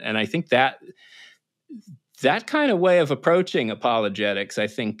 and I think that kind of way of approaching apologetics, I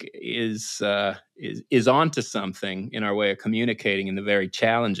think, is onto something in our way of communicating in the very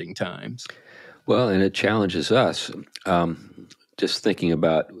challenging times. Well, and it challenges us. Just thinking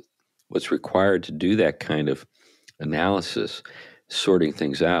about what's required to do that kind of analysis, sorting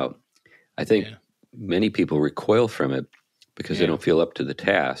things out. I think many people recoil from it because they don't feel up to the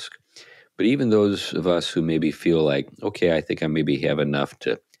task. But even those of us who maybe feel like, okay, I think I maybe have enough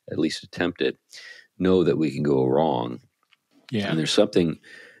to at least attempt it, know that we can go wrong. Yeah. And there's something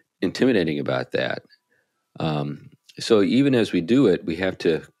intimidating about that. So even as we do it, we have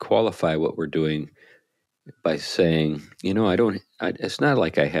to qualify what we're doing by saying, it's not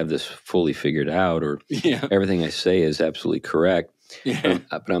like I have this fully figured out, or everything I say is absolutely correct. Yeah.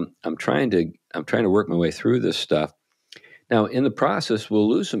 But I'm trying to work my way through this stuff. Now, in the process, we'll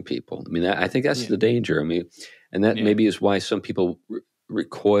lose some people. I mean, I think that's the danger. I mean, and that maybe is why some people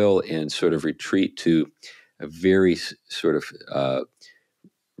recoil and sort of retreat to a very sort of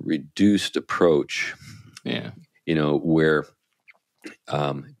reduced approach. Yeah, where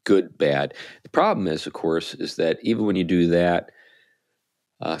good, bad. The problem is, of course, is that even when you do that,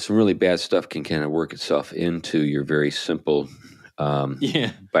 some really bad stuff can kind of work itself into your very simple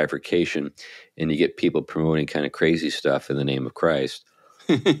bifurcation, and you get people promoting kind of crazy stuff in the name of Christ.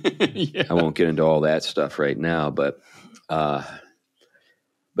 I won't get into all that stuff right now, but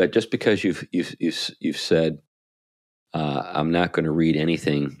just because you've said I'm not going to read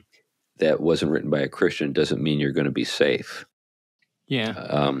anything that wasn't written by a Christian doesn't mean you're going to be safe.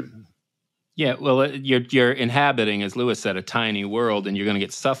 Yeah. Well, you're inhabiting, as Lewis said, a tiny world, and you're going to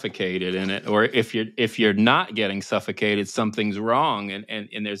get suffocated in it. Or if you're not getting suffocated, something's wrong,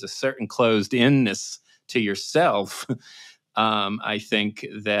 and there's a certain closed-inness to yourself. I think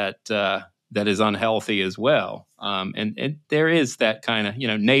that is unhealthy as well. And there is that kind of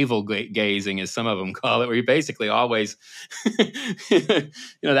navel gazing, as some of them call it, where you're basically always,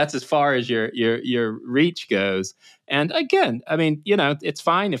 that's as far as your reach goes. And again, I mean, it's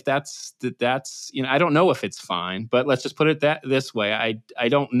fine if that's I don't know if it's fine, but let's just put it this way. I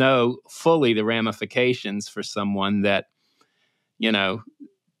don't know fully the ramifications for someone that,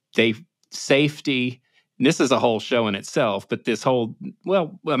 safety this is a whole show in itself, but this whole,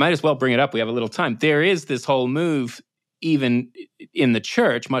 well, I might as well bring it up. We have a little time. There is this whole move, even in the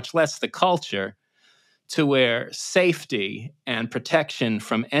church, much less the culture, to where safety and protection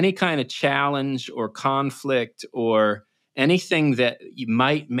from any kind of challenge or conflict or anything that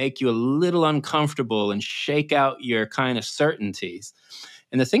might make you a little uncomfortable and shake out your kind of certainties.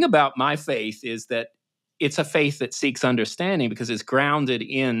 And the thing about my faith is that it's a faith that seeks understanding because it's grounded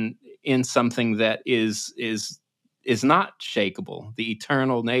in something that is not shakable, the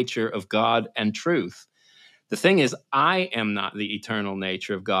eternal nature of God and truth. The thing is, I am not the eternal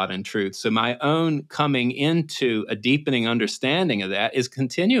nature of God and truth. So my own coming into a deepening understanding of that is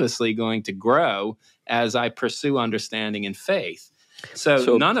continuously going to grow as I pursue understanding and faith.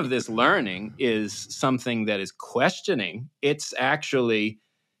 So none of this learning is something that is questioning. It's actually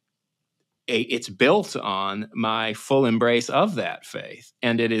it's built on my full embrace of that faith.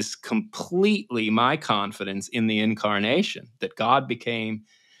 And it is completely my confidence in the incarnation, that God became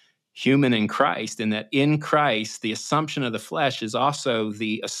human in Christ, and that in Christ, the assumption of the flesh is also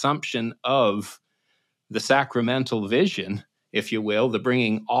the assumption of the sacramental vision, if you will, the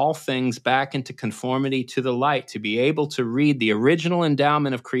bringing all things back into conformity to the light, to be able to read the original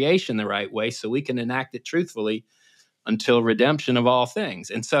endowment of creation the right way so we can enact it truthfully until redemption of all things.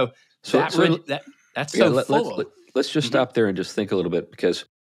 And that's so full. Let's just stop there and just think a little bit, because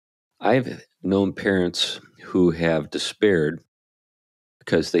I've known parents who have despaired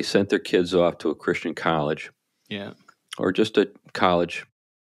because they sent their kids off to a Christian college, or just a college,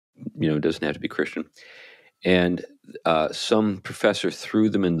 it doesn't have to be Christian, and some professor threw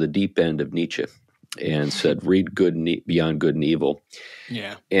them in the deep end of Nietzsche and said, "Read good and beyond good and evil."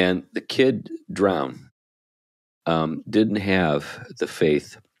 Yeah, and the kid drowned. Didn't have the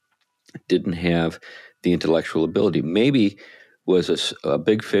faith, didn't have the intellectual ability. Maybe was a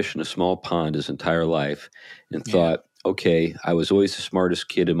big fish in a small pond his entire life, and thought, okay, I was always the smartest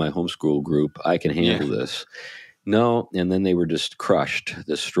kid in my homeschool group. I can handle this. No, and then they were just crushed,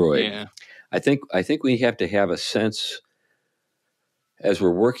 destroyed. Yeah. I think we have to have a sense, as we're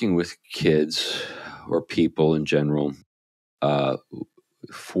working with kids or people in general,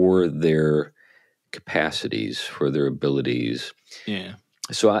 for their capacities, for their abilities. Yeah.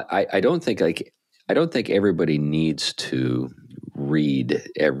 So I don't think everybody needs to read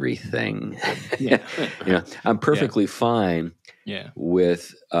everything. Yeah. I'm perfectly fine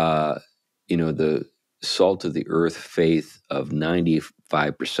with the salt of the earth faith of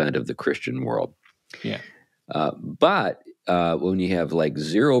 95% of the Christian world. Yeah. But when you have like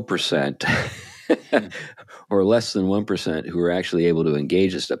 0% or less than 1% who are actually able to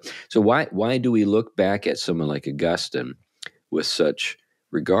engage this stuff. So why do we look back at someone like Augustine with such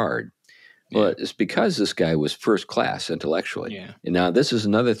regard? Well, it's because this guy was first class intellectually. Yeah. And now this is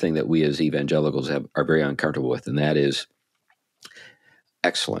another thing that we as evangelicals are very uncomfortable with, and that is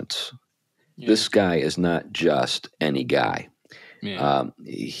excellence. Yeah. This guy is not just any guy. Yeah.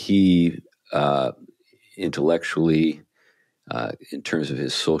 He intellectually, in terms of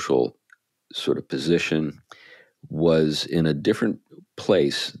his social sort of position, was in a different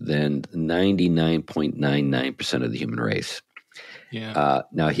place than 99.99% of the human race. Yeah.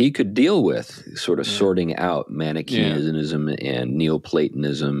 Now, he could deal with sort of sorting out Manichaeism and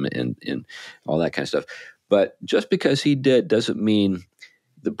Neoplatonism and all that kind of stuff. But just because he did doesn't mean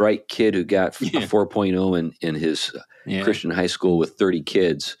the bright kid who got a 4.0 in his Christian high school with 30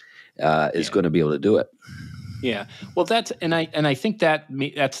 kids is going to be able to do it. Yeah. Well, I think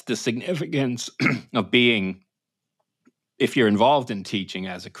that's the significance of being, if you're involved in teaching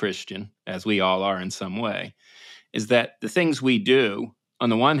as a Christian, as we all are in some way, is that the things we do, on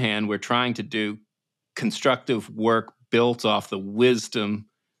the one hand, we're trying to do constructive work built off the wisdom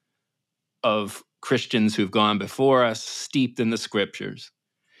of Christians who've gone before us, steeped in the scriptures,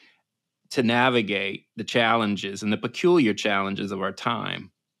 to navigate the challenges and the peculiar challenges of our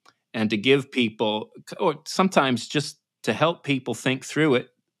time, and to give people, or sometimes just to help people think through it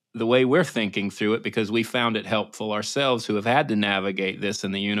the way we're thinking through it, because we found it helpful ourselves, who have had to navigate this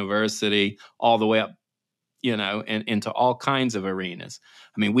in the university all the way up, and into all kinds of arenas.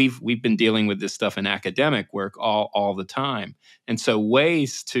 I mean, we've been dealing with this stuff in academic work all the time. And so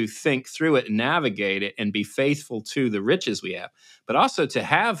ways to think through it and navigate it and be faithful to the riches we have, but also to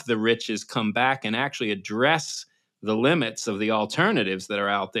have the riches come back and actually address the limits of the alternatives that are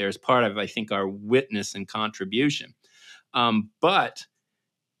out there as part of, I think, our witness and contribution. But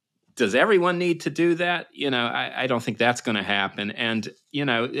does everyone need to do that? I don't think that's going to happen. And,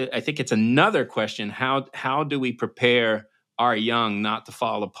 I think it's another question. How do we prepare our young not to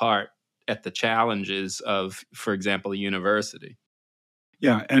fall apart at the challenges of, for example, a university?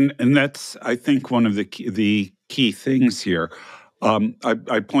 Yeah, and that's, I think, one of the key things here.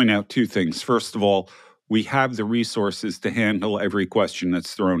 I point out two things. First of all, we have the resources to handle every question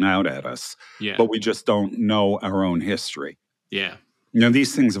that's thrown out at us, Yeah. but we just don't know our own history. Yeah.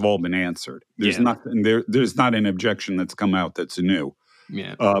 These things have all been answered. There's nothing there. There's not an objection that's come out that's new.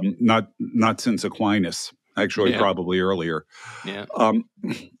 Yeah. Not since Aquinas, actually, probably earlier. Yeah.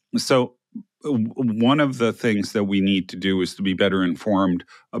 So one of the things that we need to do is to be better informed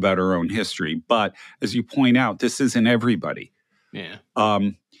about our own history. But as you point out, this isn't everybody. Yeah.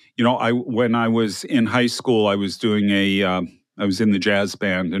 When I was in high school, I was doing I was in the jazz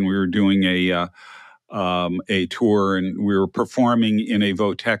band, and we were doing a tour, and we were performing in a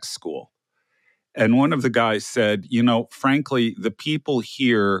Votech school. And one of the guys said, frankly, the people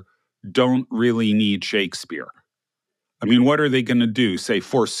here don't really need Shakespeare. I mean, what are they going to do? Say,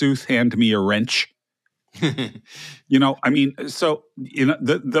 forsooth, hand me a wrench? So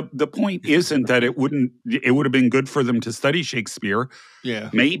the point isn't that it would have been good for them to study Shakespeare.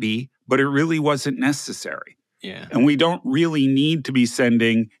 Yeah. Maybe, but it really wasn't necessary. Yeah. And we don't really need to be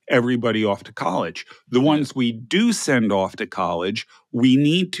sending everybody off to college. The ones we do send off to college, we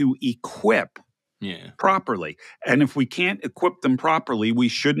need to equip properly. And if we can't equip them properly, we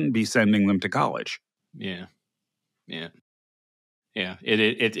shouldn't be sending them to college. Yeah. Yeah. Yeah.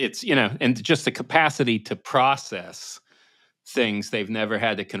 It's, and just the capacity to process things they've never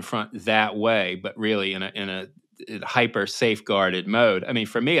had to confront that way, but really in a hyper safeguarded mode. I mean,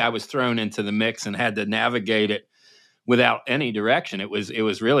 for me, I was thrown into the mix and had to navigate it without any direction. It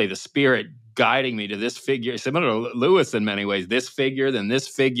was really the Spirit guiding me to this figure, similar to Lewis in many ways, this figure, then this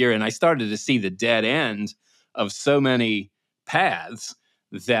figure. And I started to see the dead end of so many paths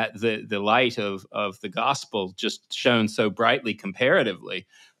that the light of the gospel just shone so brightly comparatively.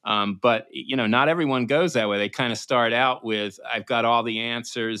 But, not everyone goes that way. They kind of start out with, I've got all the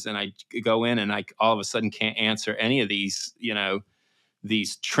answers, and I go in and I all of a sudden can't answer any of these,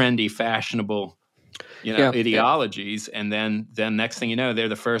 these trendy, fashionable, ideologies. And then next thing you know, they're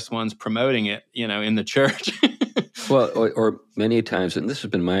the first ones promoting it, in the church. Well, or many times, and this has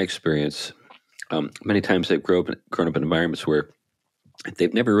been my experience, many times they've grown up in environments where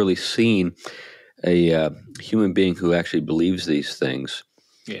they've never really seen a human being who actually believes these things.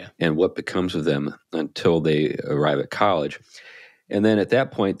 Yeah. And what becomes of them until they arrive at college. And then at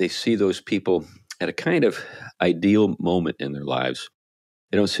that point, they see those people at a kind of ideal moment in their lives.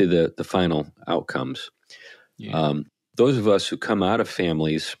 They don't see the final outcomes. Yeah. Those of us who come out of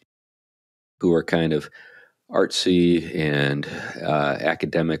families who are kind of artsy and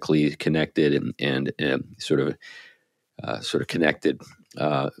academically connected and sort of connected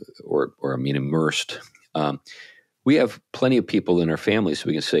or immersed. We have plenty of people in our families so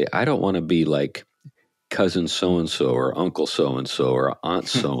we can say, I don't want to be like cousin so-and-so or uncle so-and-so or aunt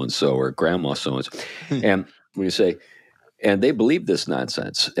so-and-so or grandma so-and-so. And we say, and they believe this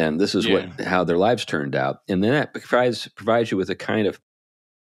nonsense. And this is how their lives turned out. And then that provides you with a kind of,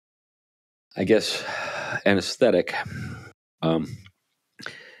 I guess, anesthetic.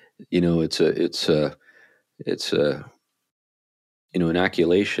 It's a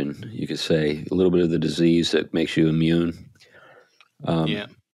inoculation, you could say, a little bit of the disease that makes you immune.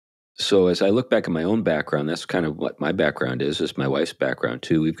 So as I look back at my own background, that's kind of what my background is. It's my wife's background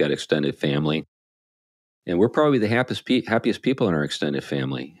too. We've got extended family, and we're probably the happiest people in our extended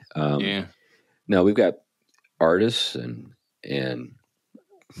family. Now we've got artists and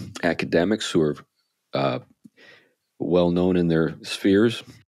academics who are well known in their spheres.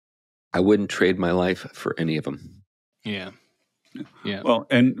 I wouldn't trade my life for any of them. Yeah. Well,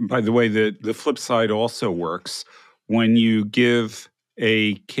 and by the way, the flip side also works. When you give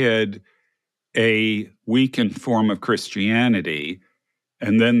a kid a weakened form of Christianity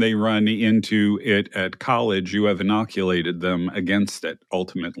and then they run into it at college, you have inoculated them against it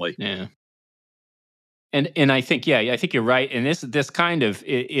ultimately. Yeah. And I think, I think you're right. And this kind of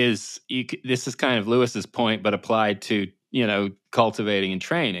is kind of Lewis's point, but applied to, cultivating and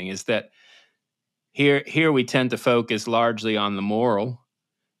training, is that here we tend to focus largely on the moral,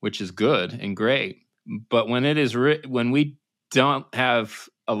 which is good and great. But when when we don't have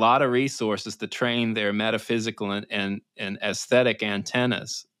a lot of resources to train their metaphysical and aesthetic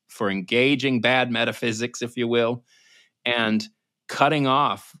antennas for engaging bad metaphysics, if you will, and cutting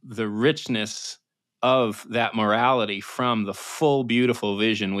off the richness of that morality from the full, beautiful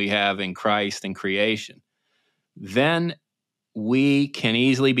vision we have in Christ and creation, then we can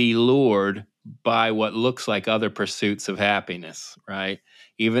easily be lured by what looks like other pursuits of happiness, right?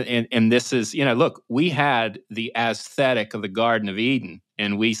 Even and this is, look, we had the aesthetic of the Garden of Eden,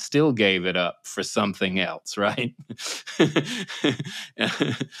 and we still gave it up for something else, right?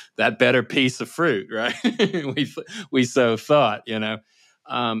 That better piece of fruit, right? we so thought, and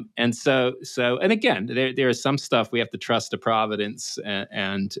and again, there is some stuff we have to trust to providence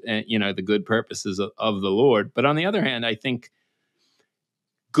and the good purposes of the Lord. But on the other hand, I think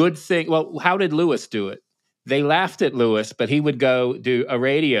good thing. Well, how did Lewis do it? They laughed at Lewis, but he would go do a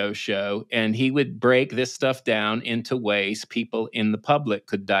radio show and he would break this stuff down into ways people in the public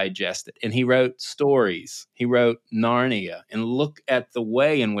could digest it. And he wrote stories. He wrote Narnia, and look at the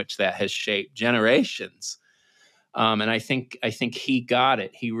way in which that has shaped generations. And I think he got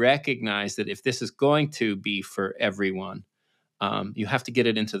it. He recognized that if this is going to be for everyone, you have to get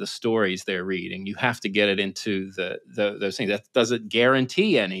it into the stories they're reading. You have to get it into those things. That doesn't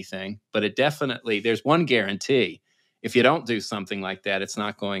guarantee anything, but it definitely, there's one guarantee. If you don't do something like that, it's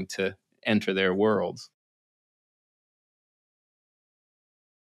not going to enter their worlds.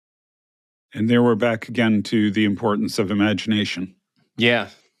 And there we're back again to the importance of imagination. Yeah.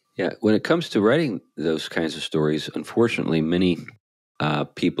 Yeah. When it comes to writing those kinds of stories, unfortunately, many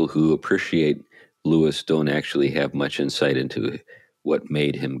people who appreciate Lewis don't actually have much insight into what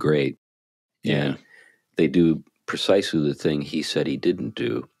made him great. And they do precisely the thing he said he didn't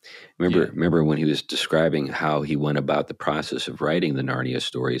do. Remember when he was describing how he went about the process of writing the Narnia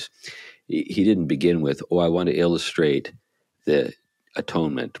stories, he didn't begin with, I want to illustrate the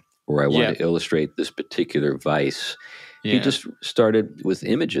atonement, or I want to illustrate this particular vice. He just started with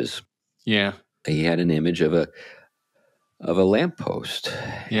images. Yeah. He had an image of a lamppost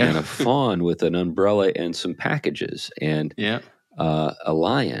and a fawn with an umbrella and some packages and a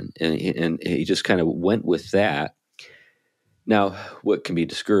lion. And he just kind of went with that. Now, what can be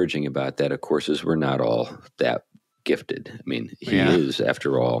discouraging about that, of course, is we're not all that gifted. I mean, he is,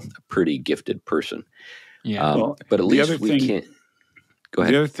 after all, a pretty gifted person. Yeah. But at least we can't. Go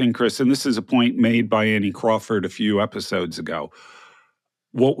ahead. The other thing, Chris, and this is a point made by Annie Crawford a few episodes ago.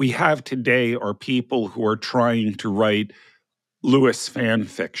 What we have today are people who are trying to write Lewis fan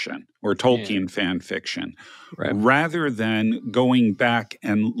fiction or Tolkien fan fiction, rather than going back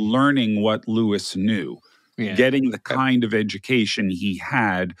and learning what Lewis knew, getting the kind of education he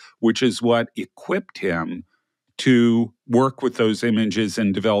had, which is what equipped him to work with those images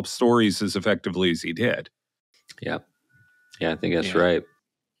and develop stories as effectively as he did. Yeah. Yeah, I think that's right.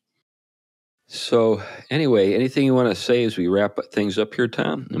 So anyway, anything you want to say as we wrap things up here,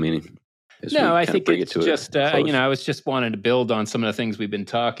 Tom? I mean, I think it's just, I was just wanting to build on some of the things we've been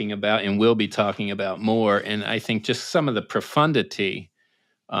talking about and will be talking about more. And I think just some of the profundity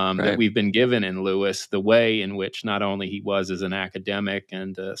that we've been given in Lewis, the way in which not only he was as an academic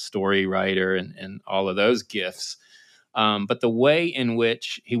and a story writer and all of those gifts, but the way in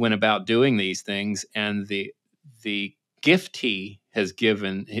which he went about doing these things and the gift he has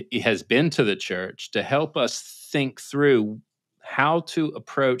been to the church to help us think through how to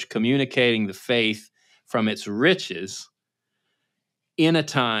approach communicating the faith from its riches in a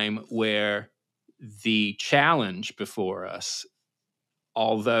time where the challenge before us,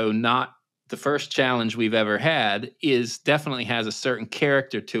 although not the first challenge we've ever had, definitely has a certain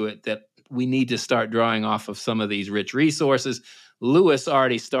character to it that we need to start drawing off of some of these rich resources. Lewis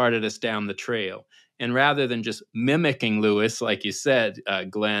already started us down the trail. And rather than just mimicking Lewis, like you said,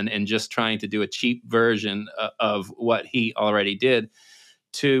 Glenn, and just trying to do a cheap version of what he already did,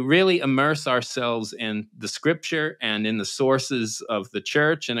 to really immerse ourselves in the scripture and in the sources of the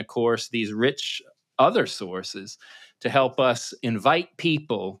church, and of course, these rich other sources, to help us invite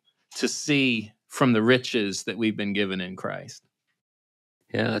people to see from the riches that we've been given in Christ.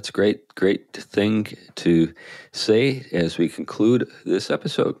 Yeah, that's a great thing to say as we conclude this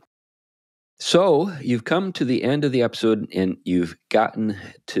episode. So you've come to the end of the episode, and you've gotten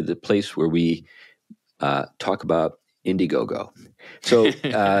to the place where we talk about Indiegogo. So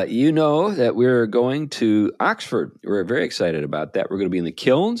you know that we're going to Oxford. We're very excited about that. We're going to be in the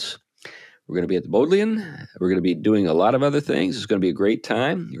Kilns. We're going to be at the Bodleian. We're going to be doing a lot of other things. It's going to be a great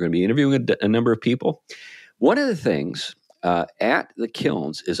time. You're going to be interviewing a number of people. One of the things at the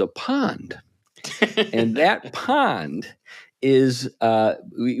Kilns is a pond. And that pond is,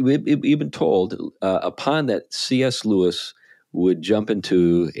 we've been told, a pond that C.S. Lewis would jump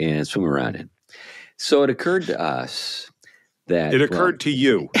into and swim around in. So it occurred to us that... It occurred to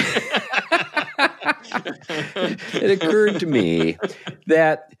you. It occurred to me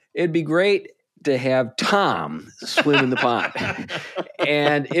that it'd be great to have Tom swim in the pond.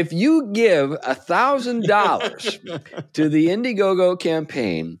 And if you give $1,000 to the Indiegogo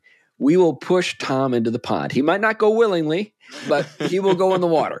campaign, we will push Tom into the pond. He might not go willingly, but he will go in the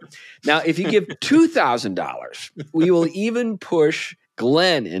water. Now, if you give $2,000, we will even push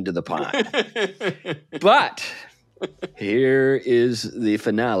Glenn into the pond. But here is the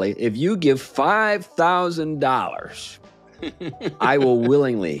finale. If you give $5,000, I will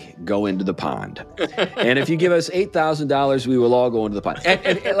willingly go into the pond. And if you give us $8,000, we will all go into the pond.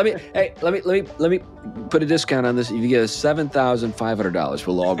 And let me put a discount on this. If you give us $7,500,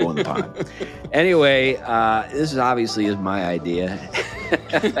 we'll all go in the pond. Anyway, this is obviously is my idea.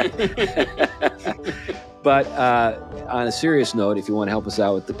 But on a serious note, if you want to help us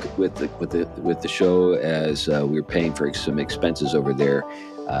out with the show, as we're paying for some expenses over there,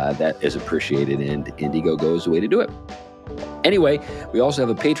 that is appreciated, and Indiegogo is the way to do it. Anyway, we also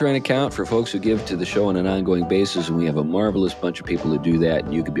have a Patreon account for folks who give to the show on an ongoing basis, and we have a marvelous bunch of people who do that,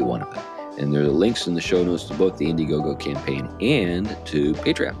 and you could be one of them. And there are links in the show notes to both the Indiegogo campaign and to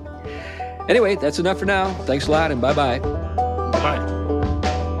Patreon. Anyway, that's enough for now. Thanks a lot, and bye-bye. Bye.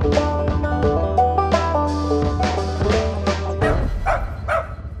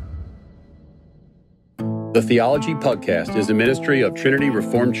 The Theology Pugcast is a ministry of Trinity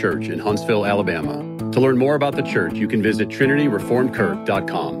Reformed Church in Huntsville, Alabama. To learn more about the church, you can visit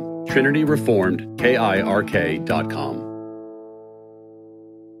trinityreformedkirk.com. trinityreformedkirk.com.